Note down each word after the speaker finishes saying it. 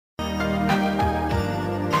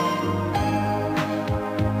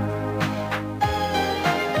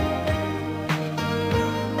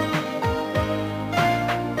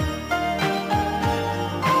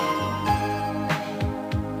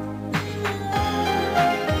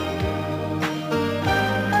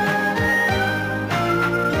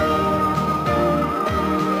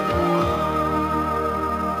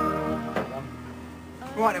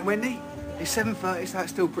Wendy? It's 7:30, so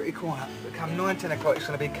it's still pretty quiet. But come 9, 10 o'clock, it's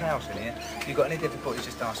going to be chaos in here. If you've got any difficulties,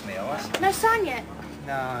 just ask me, all right? No sign yet?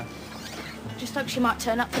 No. Just hope she might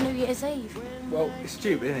turn up for New Year's Eve. Well, it's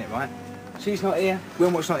stupid, isn't it, right? She's not here,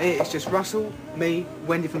 Wilmot's not here, it's just Russell, me,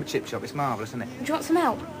 Wendy from the chip shop. It's marvellous, isn't it? Do you want some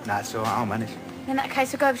help? No, it's all right, I'll manage. In that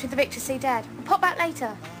case, I'll go over to the Vic to see Dad. I'll pop back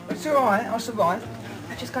later. It's all right, I'll survive.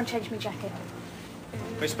 I've just gone to change my jacket.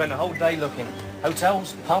 We spent a whole day looking.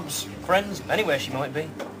 Hotels, pubs, friends, anywhere she might be.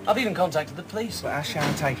 I've even contacted the police. But how's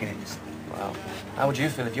Sharon taking it? Well, how would you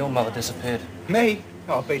feel if your mother disappeared? Me?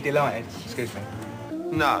 Oh, I'd be delighted. Excuse me.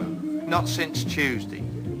 No, not since Tuesday.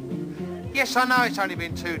 Yes, I know it's only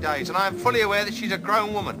been 2 days, and I am fully aware that she's a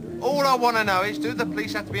grown woman. All I want to know is, do the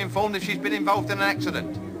police have to be informed if she's been involved in an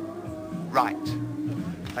accident? Right.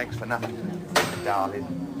 Thanks for nothing,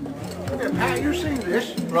 darling. How you seen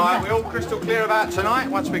this? Right, we're all crystal clear about tonight.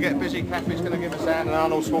 Once we get busy, Kathy's going to give us a hand, and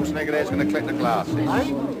Arnold Schwarzenegger there's going to click the glasses.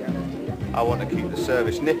 I want to keep the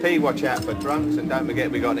service nippy, watch out for drunks, and don't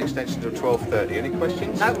forget we got an extension till 12:30. Any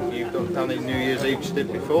questions? No. You've done the New Year's Eve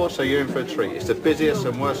stint before, so you're in for a treat. It's the busiest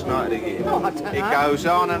and worst night of the year. Oh, I don't know. It goes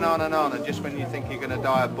on and on and on, and just when you think you're going to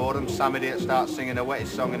die of boredom, some idiot starts singing the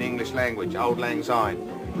wettest song in the English language, Auld Lang Syne,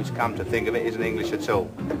 which, come to think of it, isn't English at all.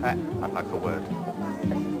 I'd like a word.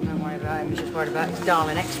 Don't worry about him, he's just worried about his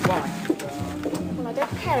darling ex-wife. Well, I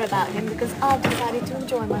don't care about him because I've decided to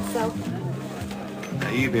enjoy myself. Now,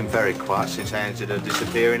 you've been very quiet since Anne did her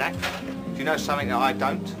disappearing act. Do you know something that I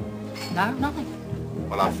don't? No, nothing.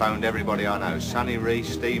 Well, I've phoned everybody I know. Sonny,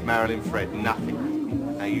 Reese, Steve, Marilyn, Fred.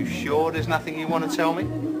 Nothing. Are you sure there's nothing you want to tell me?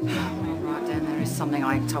 Right, Dan, there is something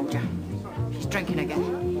I ain't told you. She's drinking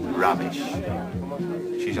again. Rubbish.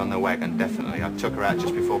 She's on the wagon, definitely. I took her out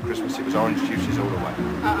just before Christmas. It was orange juices all the way.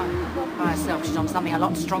 By herself, she's on something a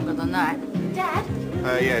lot stronger than that. Dad?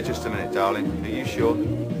 Yeah, just a minute, darling. Are you sure?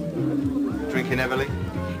 Drinking heavily?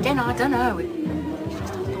 Dan, I don't know. It's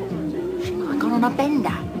just I thought she might have gone on a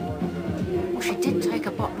bender. Well, she did take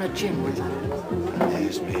a bottle of gin with her.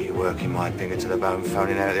 There's me, working my finger to the bone,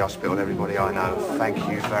 phoning out at the hospital everybody I know. Thank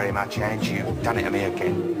you very much, Ange. You've done it to me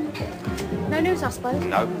again. No news, I suppose?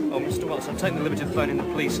 No. Oh, Mr. Watts, I'm taking the liberty of phoning the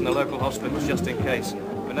police and the local hospitals just in case.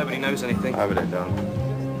 But nobody knows anything. Over there, darling.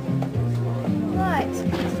 Right.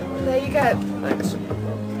 There you go. Thanks.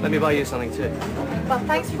 Let me buy you something too. Well,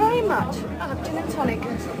 thanks very much. I'll have gin and tonic.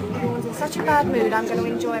 Everyone's in such a bad mood, I'm going to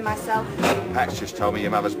enjoy myself. Pat's just told me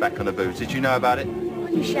your mother's back on the booze. Did you know about it? I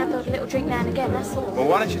knew she had a little drink now and again, that's all. Well,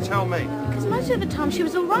 why don't you tell me? Because most of the time she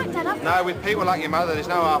was all right, Dad. No, with people like your mother, there's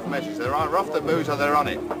no half measures. They're either off the booze or they're on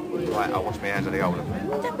it. Right, I'll wash my hands of the old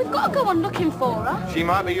one. Dad, we've got to go on looking for her. She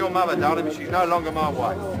might be your mother, darling, but she's no longer my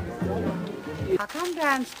wife. I come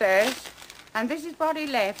downstairs, and this is what he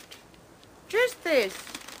left. Just this.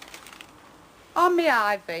 On me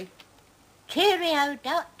ivy. Cheerio,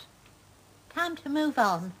 Dot. Time to move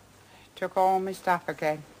on. Took all my stuff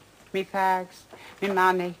again. Me fags, me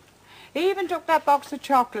money. He even took that box of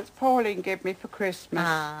chocolates Pauline gave me for Christmas.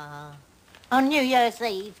 Ah. On New Year's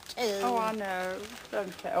Eve, too. Oh, I know.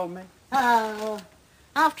 Don't tell me. Oh.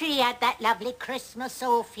 After he had that lovely Christmas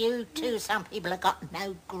off you, too, some people have got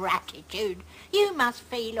no gratitude. You must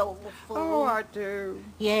feel awful. Oh, I do.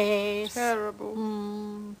 Yes. Terrible.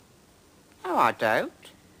 Mm. No, I don't.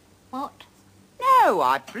 What? No,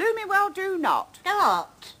 I blooming well do not.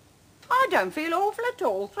 Dot. I don't feel awful at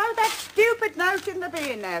all. Throw that stupid note in the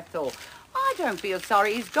bin there, Thor. I don't feel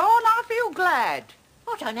sorry he's gone. I feel glad.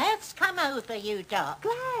 What on earth's come over you, Dot?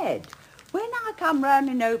 Glad. When I come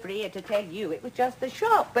running over here to tell you it was just the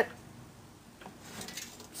shop, but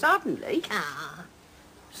suddenly,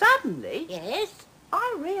 Yes?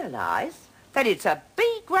 I realise that it's a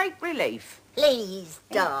big, great relief. Please,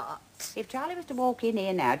 Dot. If Charlie was to walk in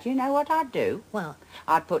here now, do you know what I'd do? What?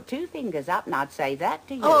 I'd put 2 fingers up and I'd say that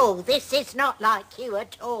to you. Oh, this is not like you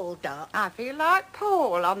at all, Dot. I feel like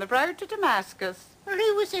Paul on the road to Damascus. Well,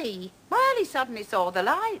 who was he? Well, he suddenly saw the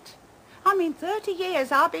light. I mean, 30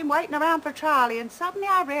 years I've been waiting around for Charlie, and suddenly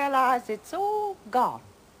I realise it's all gone.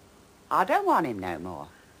 I don't want him no more.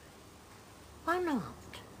 Why not?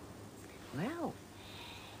 Well,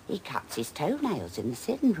 he cuts his toenails in the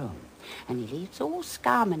sitting room, and he leaves all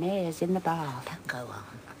scum and hairs in the bath. Don't go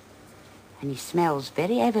on. And he smells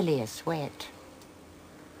very heavily of sweat.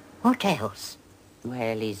 What else?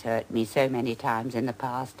 Well, he's hurt me so many times in the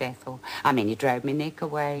past, Ethel. I mean, he drove me Nick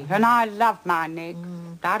away. And I love my Nick.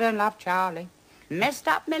 I don't love Charlie. Messed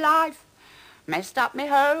up my life. Messed up my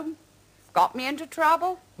home. Got me into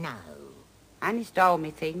trouble. No. And he stole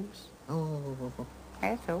me things. Oh.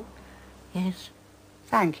 Ethel. Yes?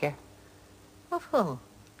 Thank you. What for?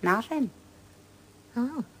 Nothing.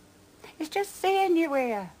 Oh. It's just seeing you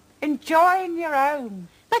here. Enjoying your own.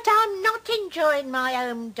 But I'm not enjoying my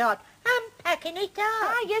home, Dot. I'm packing it up.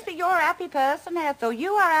 Ah, yes, but you're a happy person, Ethel.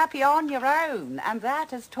 You are happy on your own, and that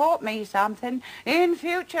has taught me something. In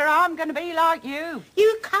future, I'm going to be like you.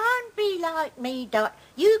 You can't be like me, Dot.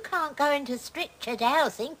 You can't go into structured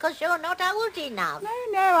housing because you're not old enough. No,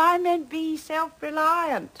 I meant be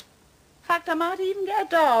self-reliant. In fact, I might even get a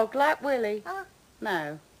dog like Willie. Huh?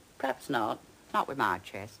 No, perhaps not. Not with my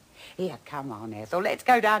chest. Here, come on, Ethel. Let's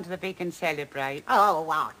go down to the beach and celebrate. Oh,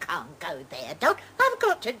 I can't go there, Dot. I've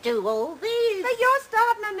got to do all this. But you're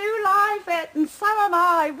starting a new life, Et, and so am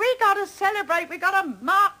I. We got to celebrate. We got to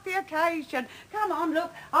mark the occasion. Come on,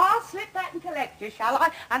 look. I'll slip back and collect you, shall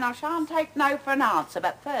I? And I shan't take no for an answer.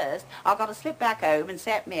 But first, I've got to slip back home and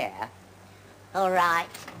set me hair. All right.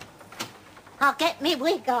 I'll get me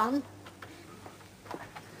wig on.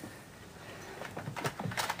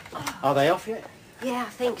 Are they off yet? Yeah, I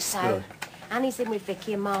think so. Good. Annie's in with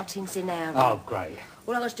Vicky and Martin's in now. Oh, great.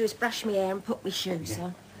 All I got to do is brush my hair and put my shoes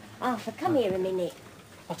on. Arthur, come here a minute.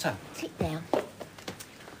 What's that? Sit down.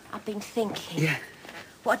 I've been thinking. Yeah.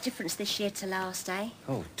 What a difference this year to last, eh?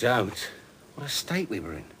 Oh, don't. What a state we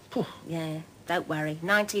were in. Phew. Yeah, don't worry.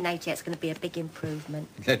 1988's going to be a big improvement.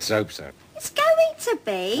 Let's hope so. It's going to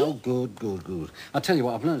be. Oh, good. I'll tell you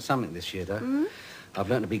what, I've learned something this year, though. I've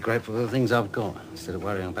learned to be grateful for the things I've got instead of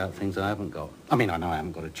worrying about things I haven't got. I mean, I know I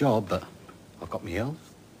haven't got a job, but I've got my health.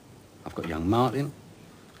 I've got young Martin.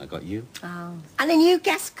 I got you. Oh. And a new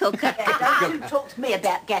gas cooker. Don't you talk to me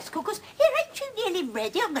about gas cookers. Here, ain't you nearly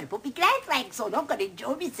ready? I'm going to put my glad rags on. I'm going to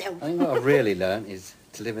enjoy myself. I think what I've really learned is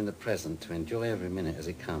to live in the present, to enjoy every minute as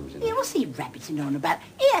it comes. You know? Yeah, what's he rabbiting on about?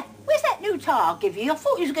 Here, where's that new tie I'll give you? I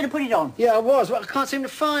thought you was going to put it on. Yeah, I was, but I can't seem to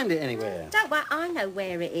find it anywhere. Don't worry, I know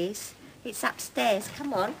where it is. It's upstairs.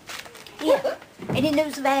 Come on. Here. Any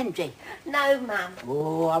news of Angie? No, Mum.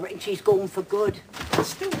 Oh, I reckon she's gone for good. I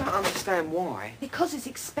still don't understand why. Because it's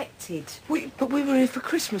expected. But we were here for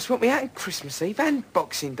Christmas, weren't we? Out Christmas Eve and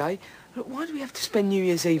Boxing Day. Look, why do we have to spend New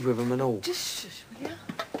Year's Eve with them and all? Just shush, will you?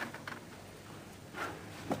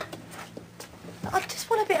 I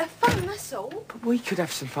just want a bit of fun, that's all. But we could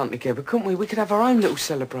have some fun together, couldn't we? We could have our own little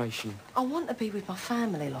celebration. I want to be with my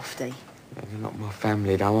family, Lofty. They're not my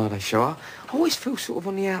family though, are they, sure? I always feel sort of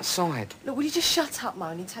on the outside. Look, will you just shut up,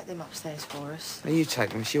 Moni, and take them upstairs for us? Now you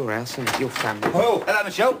take them, it's your house and your family. Oh, hello,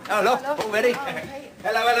 Michelle. Hello, Hello. all ready? Oh, okay.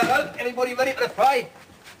 Hello. Anybody ready for the fray?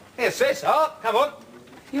 Here, sis, up. Come on.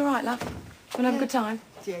 You all right, love? Wanna have a good time?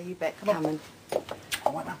 Yeah, you bet. Come on.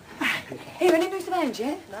 Here, any news of Angie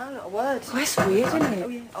yet? No, not a word. Oh, that's weird, isn't it? Oh,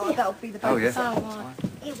 yeah. Oh, that'll be the baby. Oh, yeah. Oh, right.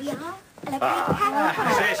 Here we are.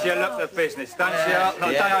 Hello, Sis, you look the business, don't you?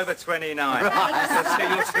 Like day over 29.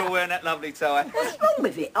 You're still wearing that lovely tie. What's wrong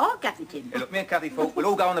with it? I'll get it in. Hey, look, me and Kathy thought we'll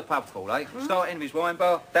all go on the pub crawl, eh? Start in with his wine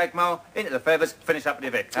bar, Dagmar, into the feathers, finish up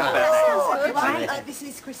with the Vic. How's that? This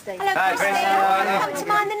is Christine. Hello, Hey, Christine. Christine. Come to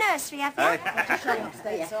mind the nursery, have you? Right,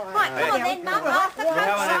 come on then, Mum. Arthur, Come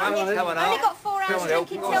on, come come on, Only got 4 hours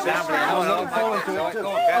drinking till Come on, now.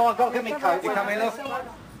 oh, I've got to get me coat. You come in, love?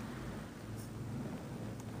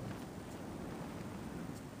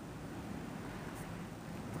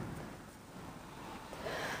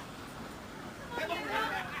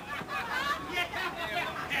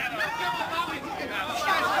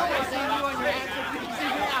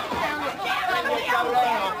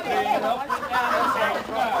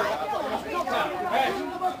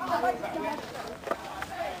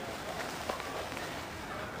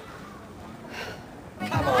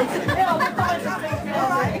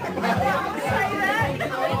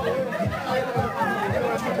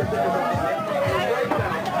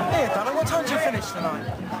 Here, darling, what time do you finish tonight?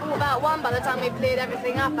 Oh, about 1 by the time we've cleared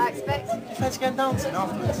everything up, I expect. You fancy going dancing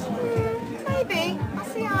afterwards? Maybe. I'll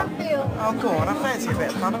see how I feel. Oh, go on, I fancy a bit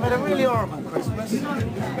of fun. I've had a really horrible Christmas. What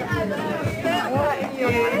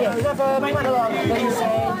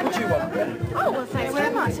do you want? Oh, well, thanks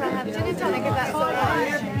very much. I'll have gin and tonic if that's all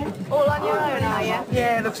right. All on your own, are you?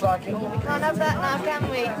 Yeah, it looks like it. We can't have that now, can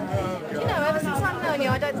we? Do you know, ever since I've known you,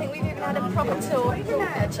 I don't think we've even had a proper tour.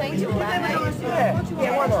 A change of plan, eh?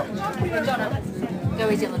 Yeah, why not? Go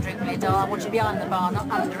easy on the drink, my dear. I want you behind the bar, not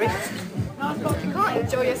under it. You can't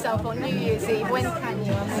enjoy yourself on New Year's Eve. When can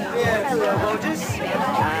you? Yeah, hello, Rogers.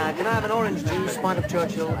 Can I have an orange juice, pint of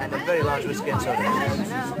Churchill, and a very large whiskey and soda?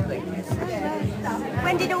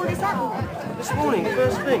 When did all this happen? This morning,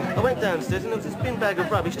 first thing. I went downstairs and there was this bin bag of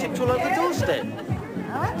rubbish tipped all over the doorstep.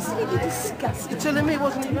 Oh, absolutely disgusting. You're telling me it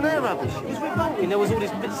wasn't even their rubbish? It was revolting. There was all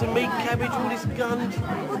these bits of meat, cabbage, all this gunk.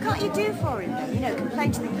 What can't you do for him, though? You know,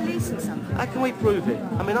 complain to the police and something. How can we prove it?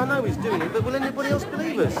 I mean, I know he's doing it, but will anybody else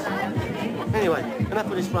believe us? Anyway, enough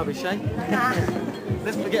of this rubbish, eh? Nah.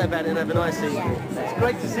 let's forget about it and have a nice evening. It's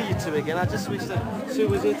great to see you two again. I just wish that Sue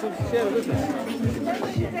was here to share it with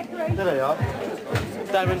us. There they are.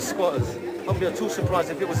 Darren's squatters. I'd be at all surprised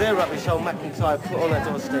if it was their rubbish old McIntyre put on that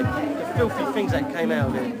doorstep. The filthy things that came out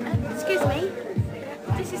of it. Excuse me.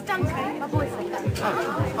 This is Duncan, my boyfriend.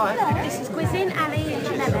 Oh, hi. This is Quizzin, Ali and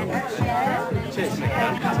Lemon. Cheers.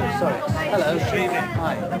 Sorry. Hello.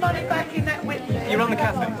 Hi. The money back in that whip. You're on the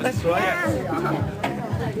cafe? That's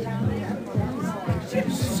right.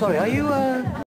 Sorry, are you,